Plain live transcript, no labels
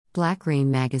Black Rain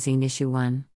Magazine Issue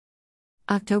 1.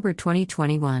 October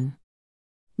 2021.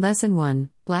 Lesson 1: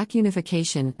 Black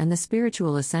Unification and the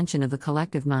Spiritual Ascension of the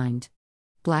Collective Mind.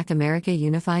 Black America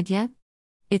unified yet?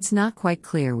 It's not quite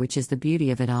clear, which is the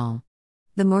beauty of it all.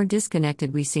 The more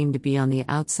disconnected we seem to be on the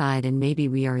outside, and maybe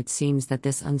we are, it seems that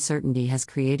this uncertainty has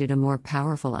created a more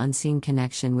powerful unseen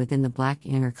connection within the Black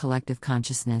inner collective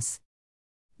consciousness.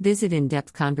 Visit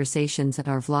in-depth conversations at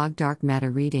our vlog Dark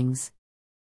Matter Readings.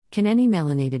 Can any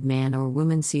melanated man or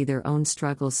woman see their own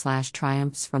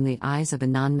struggles/triumphs from the eyes of a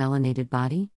non-melanated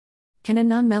body? Can a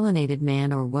non-melanated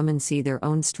man or woman see their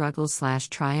own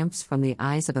struggles/triumphs from the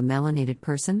eyes of a melanated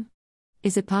person?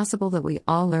 Is it possible that we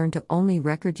all learn to only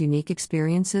record unique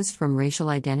experiences from racial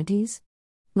identities?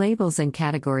 Labels and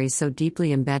categories so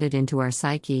deeply embedded into our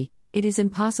psyche, it is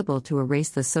impossible to erase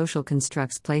the social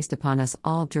constructs placed upon us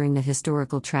all during the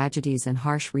historical tragedies and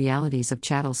harsh realities of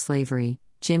chattel slavery,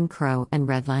 Jim Crow, and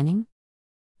redlining?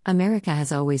 America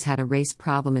has always had a race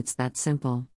problem, it's that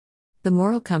simple. The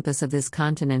moral compass of this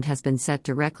continent has been set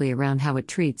directly around how it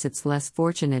treats its less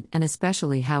fortunate, and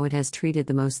especially how it has treated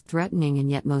the most threatening and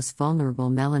yet most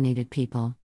vulnerable melanated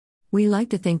people. We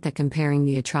like to think that comparing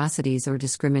the atrocities or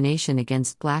discrimination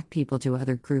against Black people to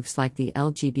other groups like the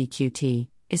LGBTQ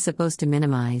is supposed to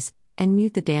minimize and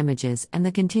mute the damages and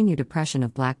the continued oppression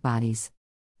of Black bodies.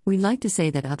 We like to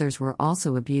say that others were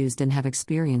also abused and have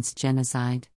experienced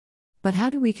genocide. But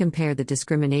how do we compare the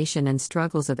discrimination and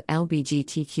struggles of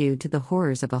LGBTQ to the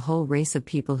horrors of a whole race of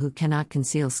people who cannot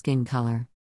conceal skin color?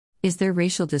 Is there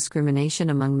racial discrimination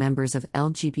among members of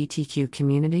LGBTQ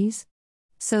communities?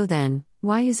 So then,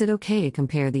 why is it okay to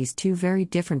compare these two very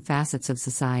different facets of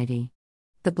society?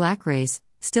 The Black race,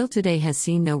 still today, has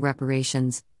seen no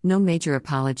reparations, no major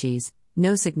apologies,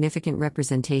 no significant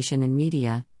representation in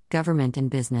media, government, and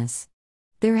business.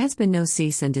 There has been no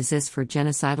cease and desist for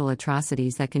genocidal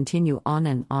atrocities that continue on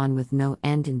and on with no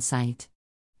end in sight.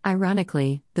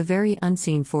 Ironically, the very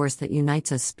unseen force that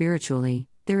unites us spiritually,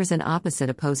 there is an opposite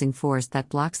opposing force that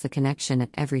blocks the connection at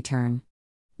every turn.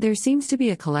 There seems to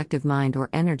be a collective mind or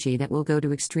energy that will go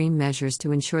to extreme measures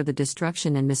to ensure the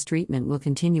destruction and mistreatment will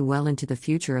continue well into the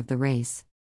future of the race.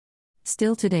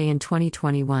 Still today in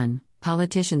 2021,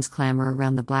 politicians clamor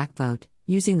around the Black vote,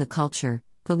 using the culture,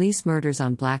 police murders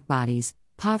on Black bodies,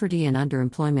 poverty and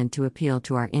underemployment to appeal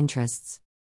to our interests.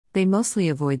 They mostly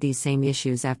avoid these same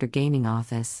issues after gaining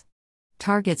office.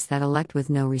 Targets that elect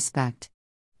with no respect.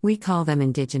 We call them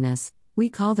indigenous, we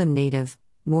call them native,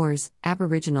 Moors,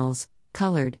 Aboriginals,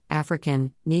 colored,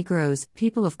 African, Negroes,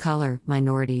 people of color,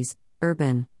 minorities,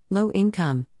 urban, low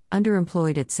income,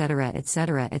 underemployed, etc.,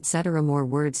 etc., etc. More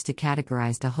words to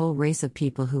categorize a whole race of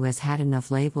people who has had enough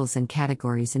labels and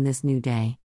categories in this new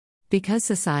day. Because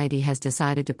society has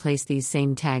decided to place these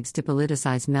same tags to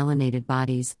politicize melanated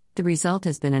bodies, the result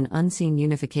has been an unseen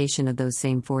unification of those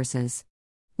same forces.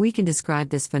 We can describe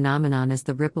this phenomenon as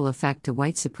the ripple effect to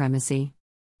white supremacy.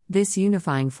 This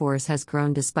unifying force has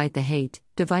grown despite the hate,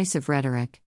 divisive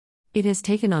rhetoric. It has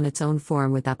taken on its own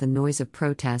form without the noise of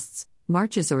protests,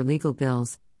 marches, or legal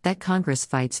bills that Congress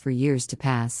fights for years to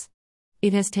pass.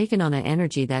 It has taken on an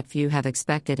energy that few have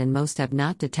expected and most have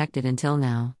not detected until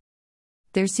now.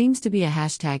 There seems to be a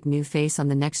 #new face on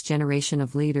the next generation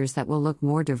of leaders that will look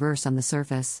more diverse on the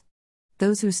surface.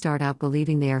 Those who start out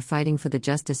believing they are fighting for the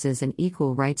justices and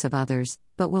equal rights of others,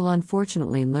 but will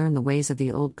unfortunately learn the ways of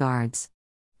the old guards.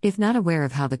 If not aware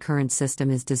of how the current system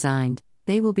is designed,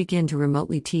 they will begin to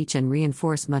remotely teach and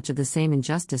reinforce much of the same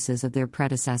injustices of their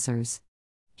predecessors.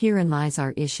 Herein lies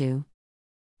our issue.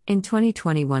 In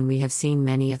 2021, we have seen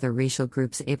many other racial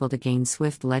groups able to gain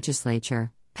swift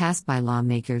legislature, passed by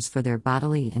lawmakers for their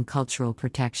bodily and cultural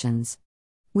protections.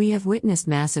 We have witnessed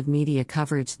massive media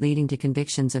coverage leading to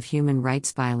convictions of human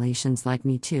rights violations like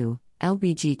Me Too,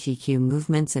 LGBTQ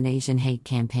movements, and Asian hate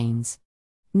campaigns.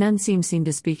 None seem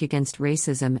to speak against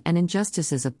racism and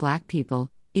injustices of Black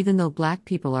people, even though Black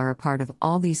people are a part of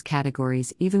all these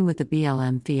categories, even with the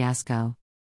BLM fiasco.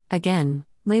 Again,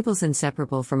 labels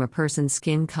inseparable from a person's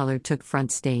skin color took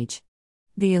front stage.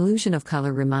 The illusion of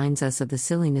color reminds us of the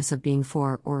silliness of being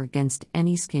for or against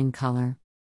any skin color.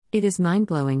 It is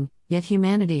mind-blowing, yet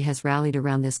humanity has rallied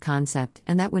around this concept,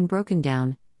 and that when broken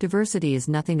down, diversity is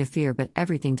nothing to fear but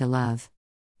everything to love.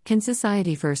 Can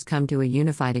society first come to a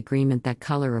unified agreement that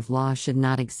color of law should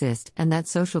not exist, and that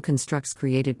social constructs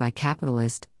created by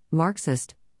capitalist,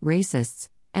 Marxist, racists,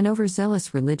 and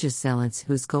overzealous religious zealots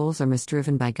whose goals are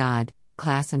misdriven by God,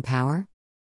 class, and power?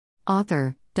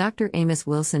 Author Dr. Amos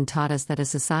Wilson taught us that a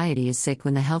society is sick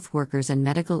when the health workers and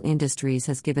medical industries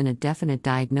has given a definite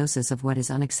diagnosis of what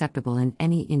is unacceptable in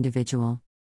any individual.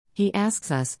 He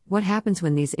asks us, what happens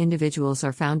when these individuals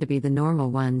are found to be the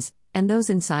normal ones, and those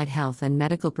inside health and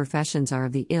medical professions are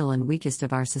of the ill and weakest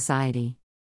of our society?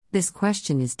 This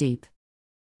question is deep.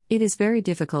 It is very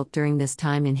difficult during this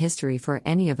time in history for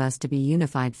any of us to be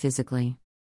unified physically.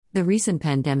 The recent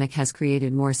pandemic has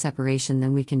created more separation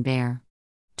than we can bear.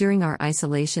 During our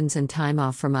isolations and time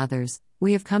off from others,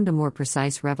 we have come to more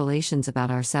precise revelations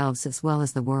about ourselves as well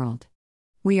as the world.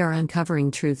 We are uncovering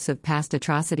truths of past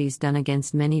atrocities done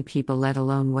against many people, let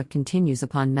alone what continues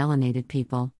upon melanated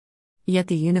people. Yet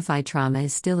the unified trauma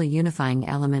is still a unifying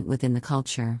element within the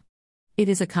culture. It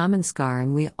is a common scar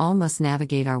and we all must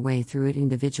navigate our way through it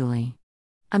individually.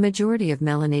 A majority of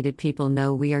melanated people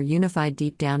know we are unified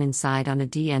deep down inside on a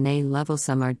DNA level.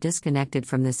 Some are disconnected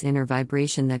from this inner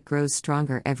vibration that grows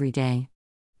stronger every day.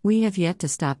 We have yet to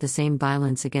stop the same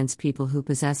violence against people who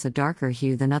possess a darker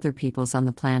hue than other peoples on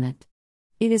the planet.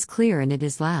 It is clear and it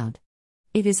is loud.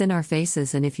 It is in our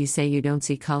faces, and if you say you don't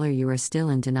see color, you are still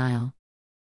in denial.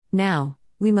 Now,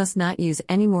 we must not use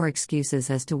any more excuses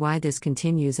as to why this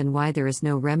continues and why there is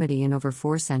no remedy in over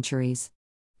 4 centuries.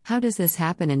 How does this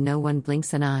happen and no one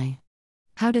blinks an eye?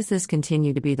 How does this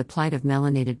continue to be the plight of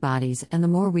melanated bodies, and the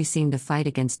more we seem to fight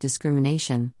against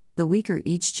discrimination, the weaker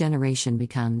each generation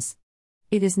becomes?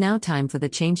 It is now time for the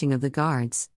changing of the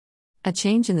guards. A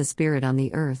change in the spirit on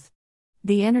the earth.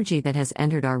 The energy that has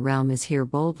entered our realm is here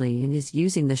boldly and is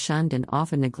using the shunned and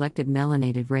often neglected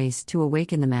melanated race to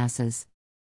awaken the masses.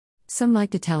 Some like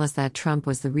to tell us that Trump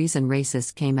was the reason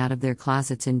racists came out of their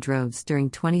closets in droves during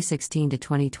 2016 to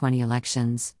 2020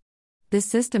 elections. This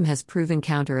system has proven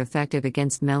counter-effective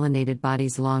against melanated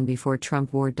bodies long before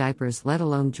Trump wore diapers, let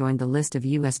alone joined the list of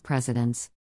U.S. presidents.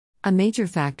 A major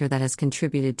factor that has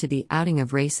contributed to the outing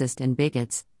of racist and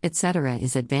bigots, etc.,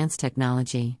 is advanced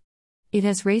technology. It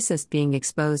has racists being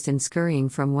exposed and scurrying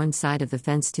from one side of the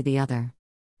fence to the other.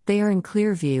 They are in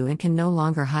clear view and can no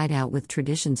longer hide out with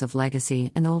traditions of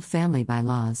legacy and old family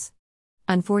bylaws.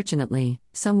 Unfortunately,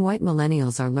 some white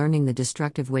millennials are learning the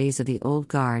destructive ways of the old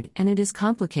guard, and it is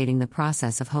complicating the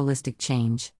process of holistic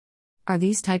change. Are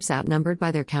these types outnumbered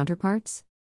by their counterparts?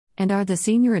 And are the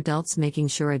senior adults making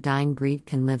sure a dying breed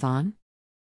can live on?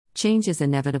 Change is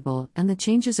inevitable, and the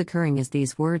changes occurring as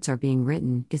these words are being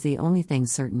written is the only thing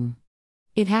certain.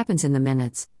 It happens in the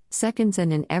minutes, seconds,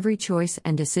 and in every choice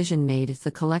and decision made as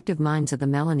the collective minds of the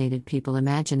melanated people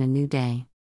imagine a new day.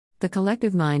 The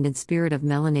collective mind and spirit of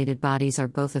melanated bodies are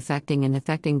both affecting and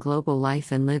affecting global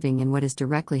life and living in what is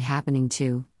directly happening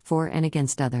to, for, and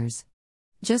against others.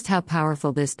 Just how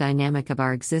powerful this dynamic of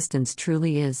our existence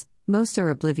truly is, most are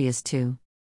oblivious to.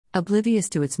 Oblivious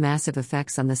to its massive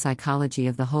effects on the psychology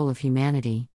of the whole of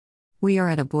humanity. We are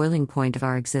at a boiling point of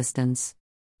our existence.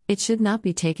 It should not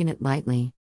be taken it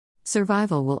lightly.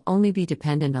 Survival will only be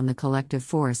dependent on the collective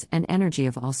force and energy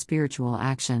of all spiritual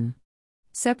action.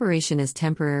 Separation is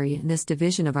temporary, and this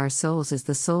division of our souls is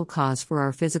the sole cause for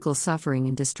our physical suffering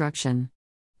and destruction.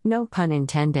 No pun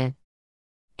intended.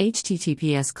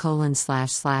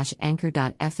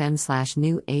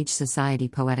 https://anchor.fm/New Age Society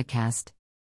Poeticast.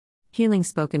 Healing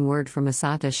spoken word from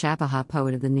Asata Shapaha,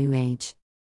 poet of the New Age.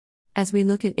 As we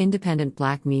look at independent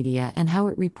Black media and how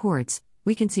it reports,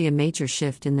 we can see a major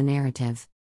shift in the narrative.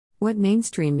 What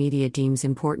mainstream media deems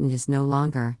important is no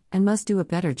longer, and must do a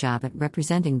better job at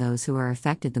representing those who are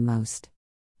affected the most.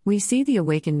 We see the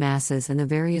awakened masses and the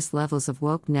various levels of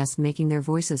wokeness making their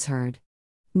voices heard.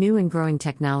 New and growing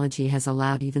technology has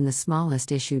allowed even the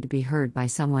smallest issue to be heard by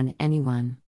someone,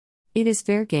 anyone. It is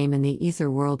fair game in the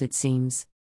ether world, it seems.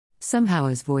 Somehow,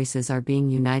 as voices are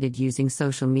being united using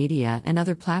social media and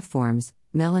other platforms,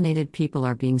 melanated people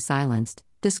are being silenced,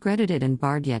 discredited, and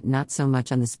barred, yet not so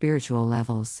much on the spiritual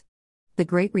levels. The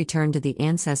great return to the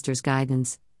ancestors'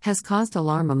 guidance has caused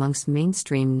alarm amongst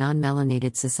mainstream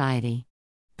non-melanated society.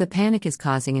 The panic is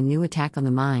causing a new attack on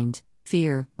the mind,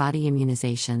 fear, body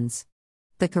immunizations.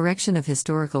 The correction of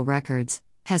historical records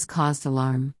has caused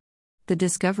alarm. The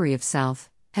discovery of self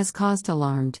has caused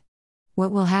alarm.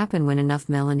 What will happen when enough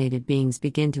melanated beings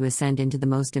begin to ascend into the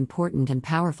most important and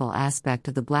powerful aspect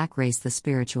of the Black race, the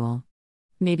spiritual?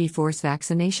 Maybe force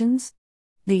vaccinations?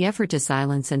 The effort to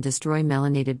silence and destroy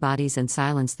melanated bodies and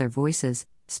silence their voices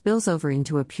spills over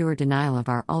into a pure denial of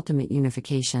our ultimate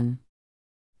unification.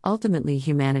 Ultimately,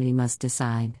 humanity must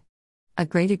decide. A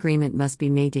great agreement must be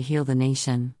made to heal the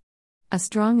nation. A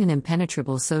strong and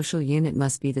impenetrable social unit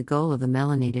must be the goal of the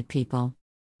melanated people.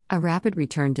 A rapid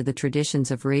return to the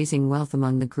traditions of raising wealth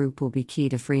among the group will be key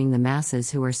to freeing the masses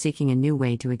who are seeking a new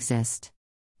way to exist.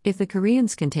 If the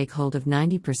Koreans can take hold of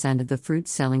 90% of the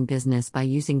fruit-selling business by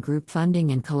using group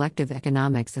funding and collective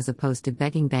economics as opposed to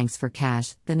begging banks for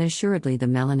cash, then assuredly the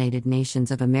melanated nations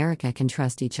of America can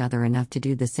trust each other enough to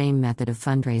do the same method of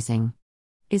fundraising.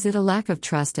 Is it a lack of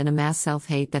trust and a mass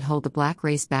self-hate that hold the black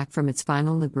race back from its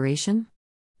final liberation?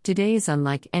 Today is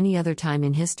unlike any other time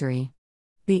in history.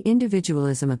 The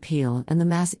individualism appeal and the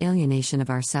mass alienation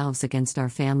of ourselves against our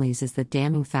families is the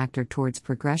damning factor towards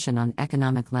progression on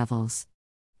economic levels.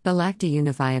 The lack to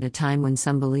unify at a time when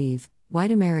some believe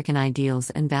white American ideals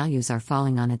and values are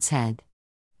falling on its head.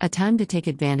 A time to take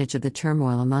advantage of the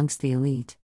turmoil amongst the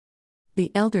elite.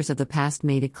 The elders of the past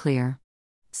made it clear.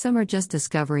 Some are just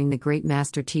discovering the great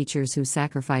master teachers who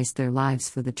sacrificed their lives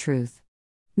for the truth.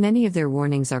 Many of their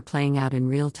warnings are playing out in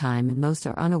real time, and most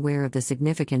are unaware of the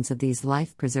significance of these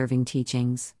life-preserving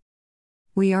teachings.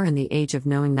 We are in the age of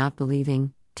knowing, not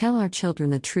believing. Tell our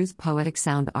children the truth. Poetic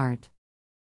sound art.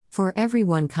 For every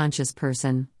one conscious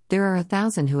person, there are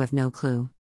 1,000 who have no clue.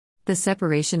 The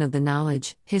separation of the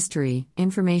knowledge, history,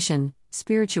 information,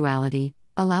 spirituality,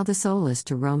 allow the soulless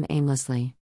to roam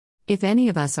aimlessly. If any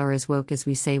of us are as woke as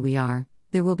we say we are,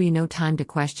 there will be no time to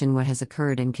question what has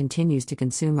occurred and continues to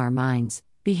consume our minds,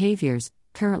 behaviors,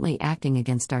 currently acting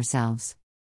against ourselves.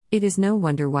 It is no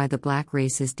wonder why the black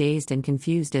race is dazed and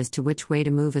confused as to which way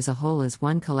to move as a whole as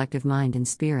one collective mind and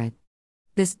spirit.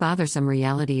 This bothersome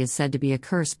reality is said to be a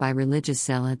curse by religious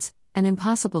zealots, and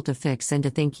impossible to fix, and to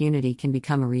think unity can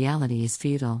become a reality is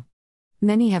futile.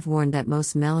 Many have warned that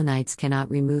most Melanites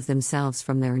cannot remove themselves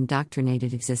from their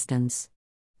indoctrinated existence.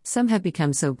 Some have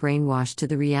become so brainwashed to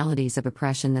the realities of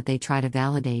oppression that they try to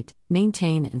validate,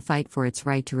 maintain, and fight for its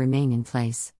right to remain in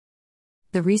place.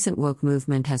 The recent woke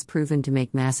movement has proven to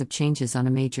make massive changes on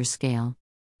a major scale.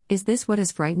 Is this what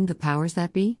has frightened the powers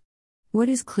that be? What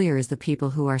is clear is the people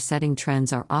who are setting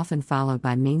trends are often followed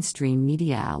by mainstream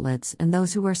media outlets, and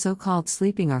those who are so-called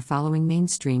sleeping are following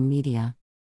mainstream media.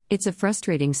 It's a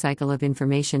frustrating cycle of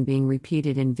information being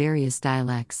repeated in various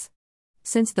dialects.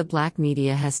 Since the black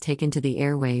media has taken to the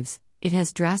airwaves, it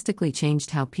has drastically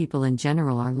changed how people in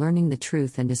general are learning the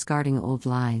truth and discarding old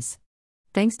lies.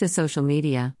 Thanks to social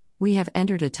media, we have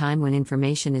entered a time when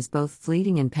information is both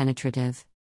fleeting and penetrative.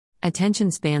 Attention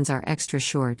spans are extra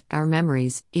short, our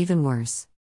memories, even worse.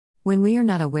 When we are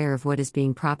not aware of what is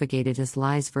being propagated as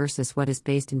lies versus what is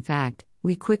based in fact,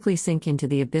 we quickly sink into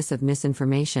the abyss of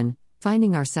misinformation,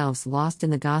 finding ourselves lost in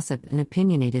the gossip and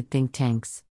opinionated think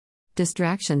tanks.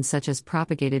 Distractions such as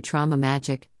propagated trauma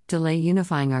magic delay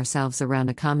unifying ourselves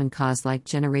around a common cause like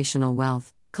generational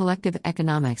wealth, collective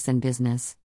economics, and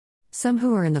business. Some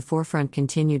who are in the forefront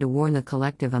continue to warn the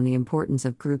collective on the importance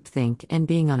of groupthink and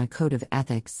being on a code of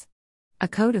ethics. A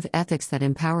code of ethics that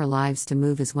empower lives to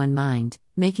move as one mind,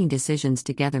 making decisions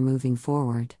together moving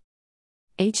forward.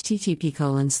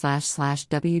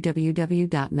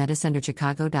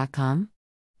 http://www.medicenterchicago.com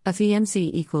FEMC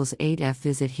equals 8F.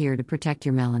 Visit here to protect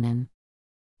your melanin.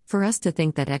 For us to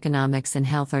think that economics and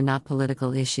health are not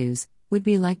political issues would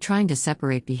be like trying to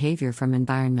separate behavior from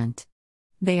environment.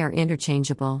 They are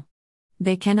interchangeable.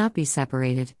 They cannot be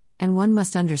separated, and one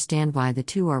must understand why the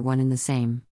two are one and the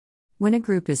same. When a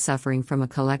group is suffering from a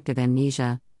collective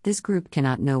amnesia, this group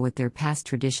cannot know what their past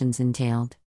traditions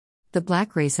entailed. The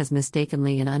black race has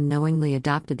mistakenly and unknowingly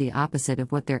adopted the opposite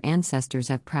of what their ancestors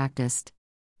have practiced.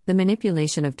 The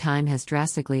manipulation of time has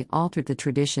drastically altered the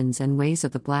traditions and ways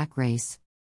of the black race.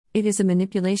 It is a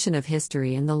manipulation of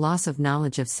history and the loss of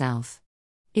knowledge of self.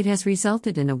 It has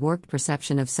resulted in a warped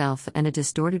perception of self and a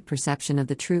distorted perception of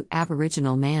the true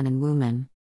Aboriginal man and woman.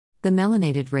 The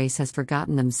melanated race has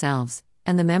forgotten themselves,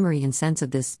 and the memory and sense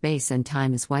of this space and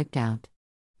time is wiped out.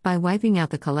 By wiping out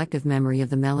the collective memory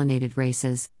of the melanated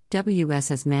races, WS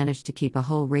has managed to keep a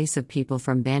whole race of people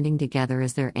from banding together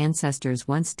as their ancestors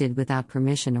once did without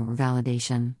permission or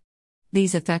validation.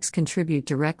 These effects contribute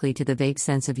directly to the vague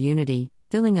sense of unity,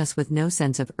 filling us with no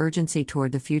sense of urgency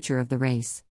toward the future of the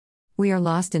race. We are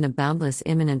lost in a boundless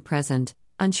imminent present,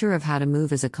 unsure of how to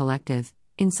move as a collective,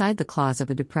 inside the claws of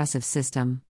a depressive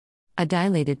system. A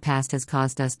dilated past has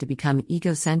caused us to become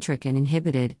egocentric and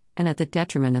inhibited, and at the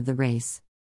detriment of the race.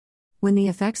 When the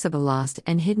effects of a lost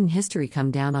and hidden history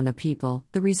come down on a people,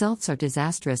 the results are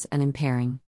disastrous and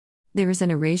impairing. There is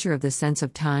an erasure of the sense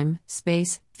of time,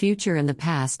 space, future, and the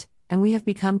past, and we have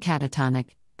become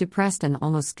catatonic, depressed, and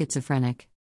almost schizophrenic.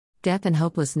 Death and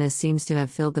hopelessness seems to have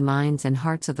filled the minds and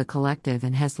hearts of the collective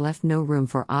and has left no room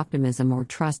for optimism or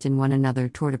trust in one another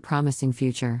toward a promising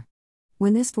future.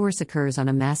 When this force occurs on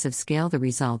a massive scale, the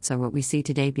results are what we see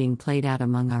today being played out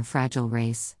among our fragile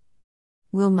race.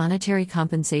 Will monetary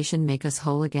compensation make us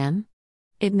whole again?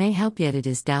 It may help, yet it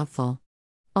is doubtful.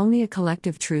 Only a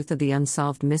collective truth of the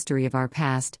unsolved mystery of our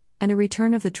past, and a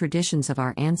return of the traditions of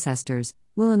our ancestors,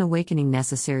 will an awakening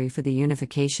necessary for the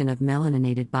unification of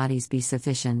melaninated bodies be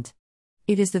sufficient.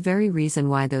 It is the very reason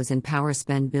why those in power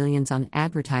spend billions on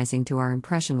advertising to our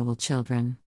impressionable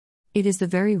children. It is the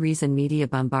very reason media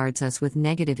bombards us with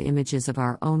negative images of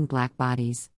our own black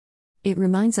bodies. It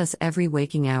reminds us every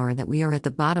waking hour that we are at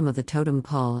the bottom of the totem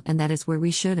pole and that is where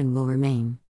we should and will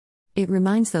remain. It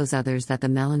reminds those others that the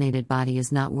melanated body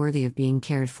is not worthy of being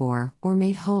cared for or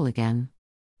made whole again.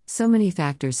 So many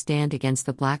factors stand against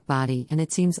the black body, and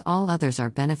it seems all others are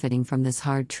benefiting from this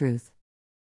hard truth.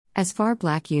 As far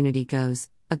black unity goes,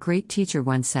 a great teacher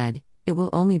once said, it will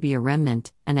only be a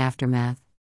remnant, an aftermath.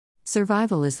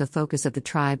 Survival is the focus of the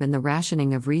tribe, and the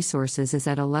rationing of resources is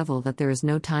at a level that there is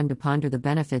no time to ponder the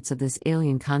benefits of this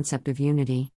alien concept of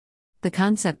unity. The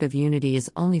concept of unity is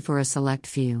only for a select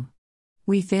few.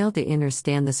 We fail to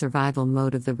understand the survival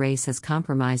mode of the race has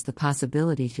compromised the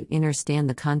possibility to understand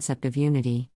the concept of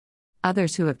unity.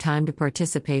 Others who have time to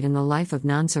participate in the life of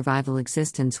non-survival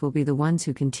existence will be the ones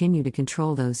who continue to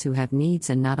control those who have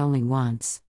needs and not only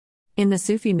wants. In the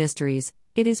Sufi mysteries,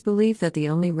 it is believed that the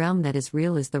only realm that is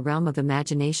real is the realm of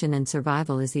imagination, and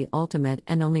survival is the ultimate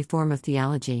and only form of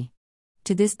theology.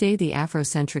 To this day, the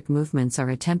Afrocentric movements are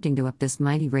attempting to up this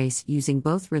mighty race using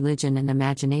both religion and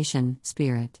imagination,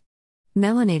 spirit.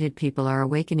 Melanated people are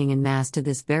awakening en masse to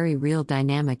this very real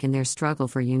dynamic in their struggle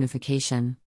for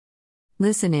unification.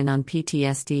 Listen in on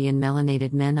PTSD in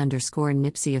melanated men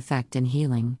 _Nipsey effect and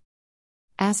healing.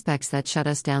 Aspects that shut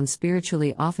us down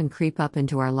spiritually often creep up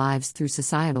into our lives through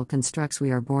societal constructs we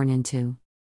are born into.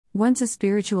 Once a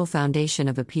spiritual foundation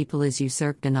of a people is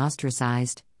usurped and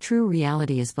ostracized, true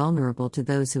reality is vulnerable to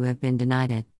those who have been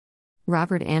denied it.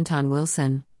 Robert Anton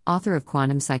Wilson, author of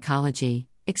Quantum Psychology,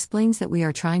 explains that we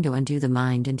are trying to undo the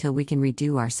mind until we can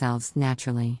redo ourselves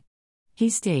naturally. He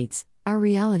states, our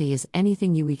reality is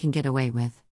anything we can get away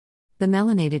with. The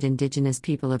melanated indigenous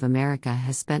people of America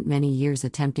has spent many years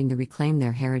attempting to reclaim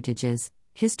their heritages,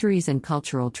 histories, and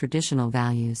cultural traditional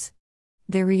values.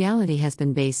 Their reality has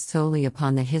been based solely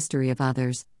upon the history of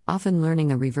others, often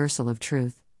learning a reversal of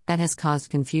truth, that has caused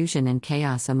confusion and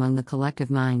chaos among the collective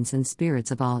minds and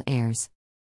spirits of all heirs.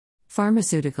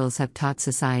 Pharmaceuticals have taught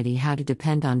society how to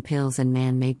depend on pills and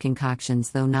man-made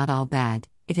concoctions. Though not all bad,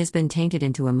 it has been tainted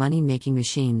into a money-making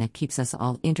machine that keeps us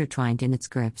all intertwined in its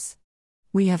grips.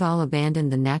 We have all abandoned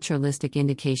the naturalistic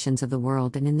indications of the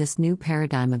world, and in this new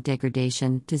paradigm of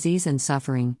degradation, disease, and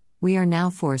suffering, we are now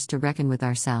forced to reckon with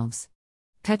ourselves.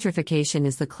 Petrification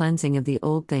is the cleansing of the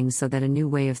old things so that a new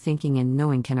way of thinking and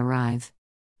knowing can arrive.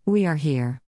 We are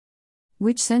here.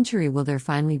 Which century will there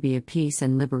finally be a peace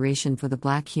and liberation for the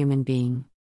black human being?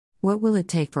 What will it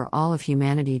take for all of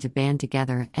humanity to band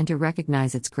together and to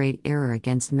recognize its great error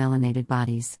against melanated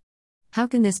bodies? How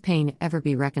can this pain ever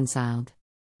be reconciled?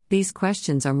 These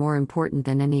questions are more important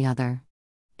than any other.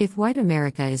 If white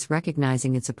America is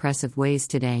recognizing its oppressive ways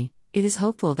today, it is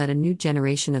hopeful that a new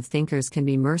generation of thinkers can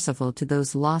be merciful to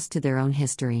those lost to their own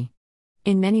history.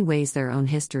 In many ways, their own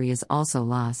history is also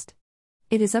lost.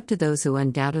 It is up to those who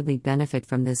undoubtedly benefit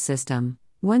from this system,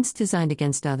 once designed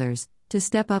against others, to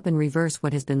step up and reverse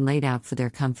what has been laid out for their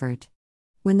comfort.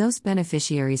 When those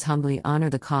beneficiaries humbly honor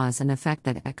the cause and effect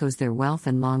that echoes their wealth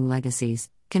and long legacies,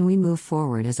 can we move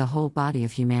forward as a whole body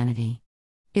of humanity?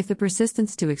 If the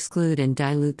persistence to exclude and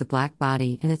dilute the black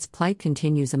body and its plight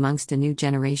continues amongst a new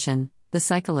generation, the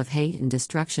cycle of hate and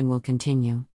destruction will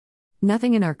continue.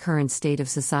 Nothing in our current state of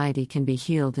society can be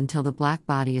healed until the black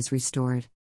body is restored.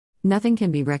 Nothing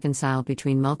can be reconciled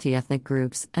between multi-ethnic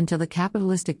groups until the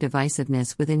capitalistic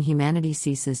divisiveness within humanity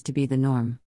ceases to be the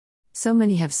norm. So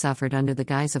many have suffered under the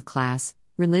guise of class,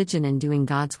 religion, and doing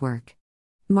God's work.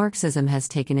 Marxism has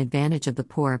taken advantage of the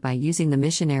poor by using the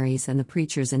missionaries and the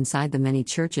preachers inside the many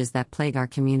churches that plague our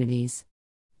communities.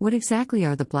 What exactly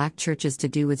are the black churches to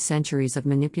do with centuries of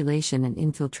manipulation and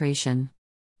infiltration?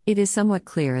 It is somewhat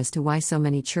clear as to why so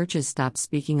many churches stopped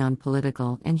speaking on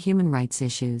political and human rights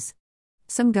issues.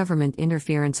 Some government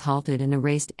interference halted and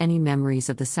erased any memories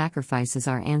of the sacrifices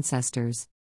our ancestors.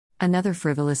 Another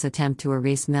frivolous attempt to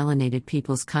erase melanated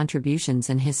people's contributions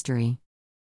and history.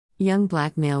 Young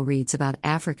black male reads about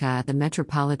Africa at the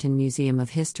Metropolitan Museum of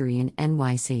History in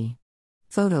NYC.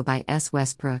 Photo by S.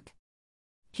 Westbrook.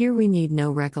 Here we need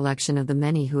no recollection of the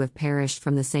many who have perished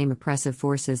from the same oppressive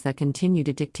forces that continue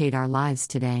to dictate our lives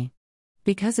today.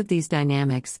 Because of these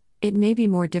dynamics, it may be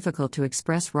more difficult to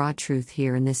express raw truth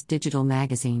here in this digital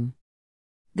magazine.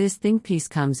 This think piece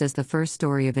comes as the first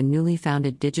story of a newly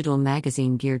founded digital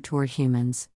magazine geared toward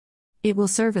humans. It will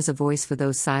serve as a voice for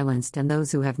those silenced and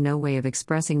those who have no way of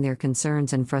expressing their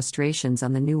concerns and frustrations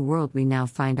on the new world we now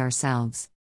find ourselves.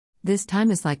 This time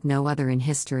is like no other in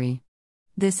history.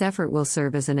 This effort will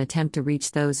serve as an attempt to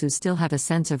reach those who still have a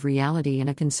sense of reality and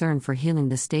a concern for healing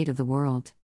the state of the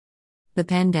world. The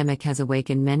pandemic has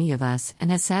awakened many of us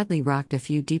and has sadly rocked a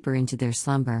few deeper into their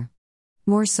slumber.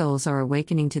 More souls are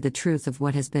awakening to the truth of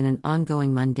what has been an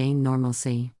ongoing mundane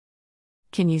normalcy.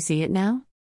 Can you see it now?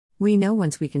 We know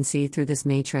once we can see through this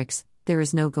matrix, there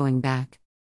is no going back.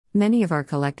 Many of our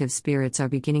collective spirits are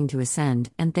beginning to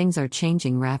ascend, and things are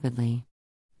changing rapidly.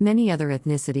 Many other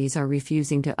ethnicities are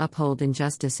refusing to uphold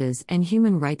injustices and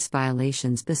human rights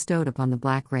violations bestowed upon the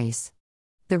Black race.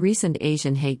 The recent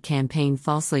Asian hate campaign,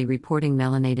 falsely reporting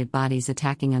melanated bodies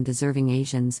attacking undeserving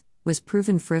Asians, was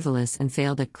proven frivolous and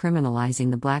failed at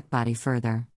criminalizing the Black body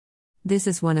further. This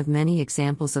is one of many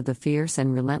examples of the fierce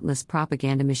and relentless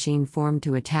propaganda machine formed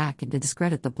to attack and to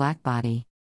discredit the Black body.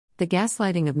 The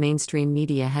gaslighting of mainstream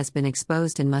media has been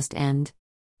exposed and must end.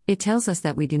 It tells us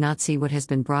that we do not see what has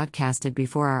been broadcasted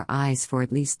before our eyes for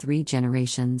at least 3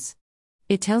 generations.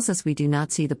 It tells us we do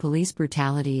not see the police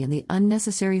brutality and the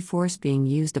unnecessary force being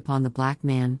used upon the Black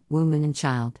man, woman, and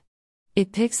child.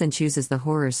 It picks and chooses the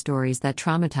horror stories that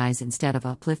traumatize instead of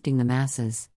uplifting the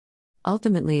masses.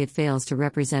 Ultimately, it fails to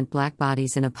represent Black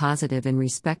bodies in a positive and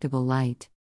respectable light.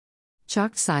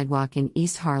 Chalked sidewalk in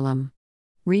East Harlem.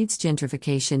 Reads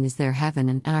gentrification is their heaven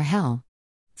and our hell.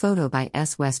 Photo by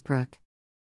S. Westbrook.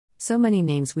 So many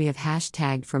names we have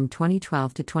hashtagged from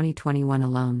 2012 to 2021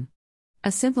 alone.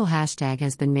 A simple hashtag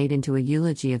has been made into a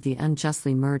eulogy of the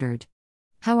unjustly murdered.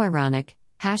 How ironic,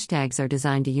 hashtags are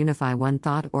designed to unify one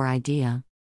thought or idea.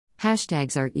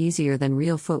 Hashtags are easier than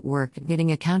real footwork at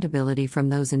getting accountability from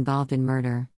those involved in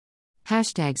murder.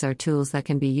 Hashtags are tools that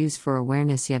can be used for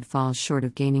awareness yet falls short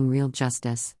of gaining real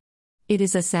justice. It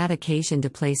is a sad occasion to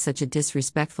place such a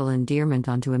disrespectful endearment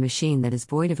onto a machine that is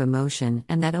void of emotion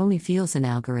and that only feels in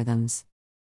algorithms.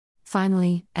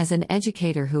 Finally, as an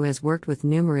educator who has worked with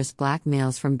numerous Black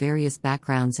males from various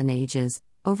backgrounds and ages,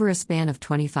 over a span of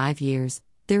 25 years,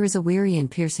 there is a weary and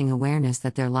piercing awareness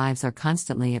that their lives are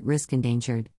constantly at risk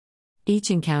endangered. Each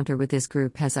encounter with this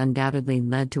group has undoubtedly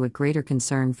led to a greater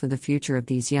concern for the future of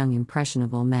these young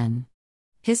impressionable men.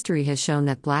 History has shown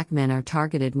that Black men are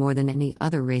targeted more than any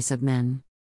other race of men.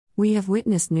 We have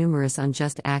witnessed numerous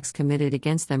unjust acts committed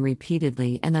against them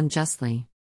repeatedly and unjustly.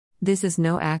 This is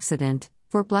no accident,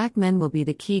 for Black men will be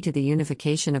the key to the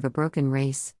unification of a broken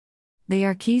race. They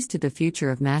are keys to the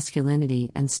future of masculinity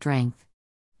and strength.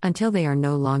 Until they are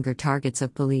no longer targets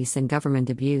of police and government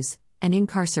abuse and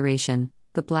incarceration,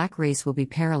 the Black race will be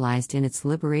paralyzed in its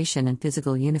liberation and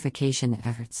physical unification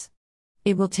efforts.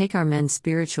 It will take our men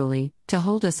spiritually to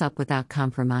hold us up without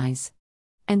compromise.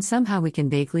 And somehow we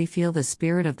can vaguely feel the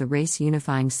spirit of the race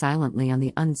unifying silently on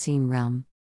the unseen realm.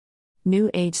 New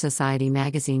Age Society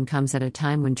magazine comes at a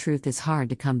time when truth is hard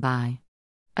to come by.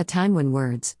 A time when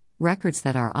words, records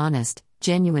that are honest,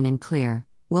 genuine and clear,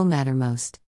 will matter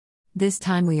most. This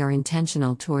time we are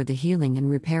intentional toward the healing and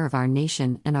repair of our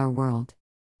nation and our world.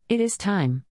 It is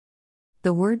time.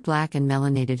 The word Black and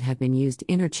melanated have been used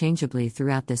interchangeably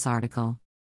throughout this article.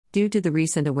 Due to the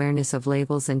recent awareness of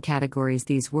labels and categories,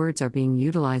 these words are being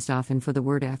utilized often for the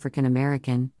word African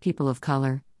American, people of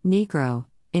color, Negro,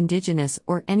 Indigenous,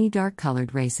 or any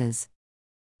dark-colored races.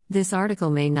 This article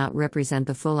may not represent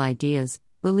the full ideas,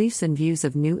 beliefs and views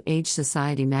of New Age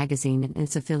Society magazine and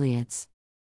its affiliates.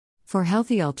 For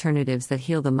healthy alternatives that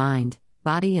heal the mind,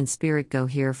 body and spirit, go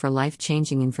here for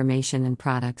life-changing information and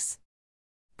products.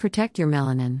 Protect your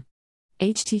melanin.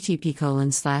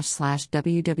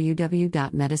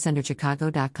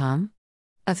 http://www.medicenterchicago.com.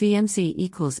 FEMC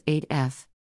equals 8F.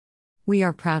 We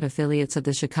are proud affiliates of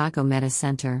the Chicago Meta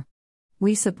Center.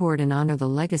 We support and honor the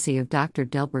legacy of Dr.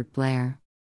 Delbert Blair.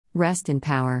 Rest in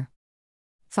power.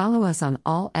 Follow us on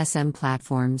all SM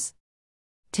platforms.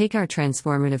 Take our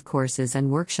transformative courses and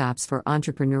workshops for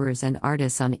entrepreneurs and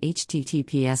artists on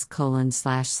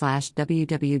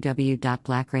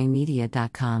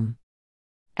https://www.blackraymedia.com.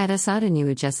 At Asada New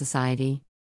Age Society.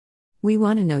 We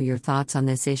want to know your thoughts on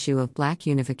this issue of Black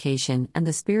unification and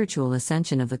the spiritual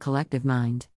ascension of the collective mind.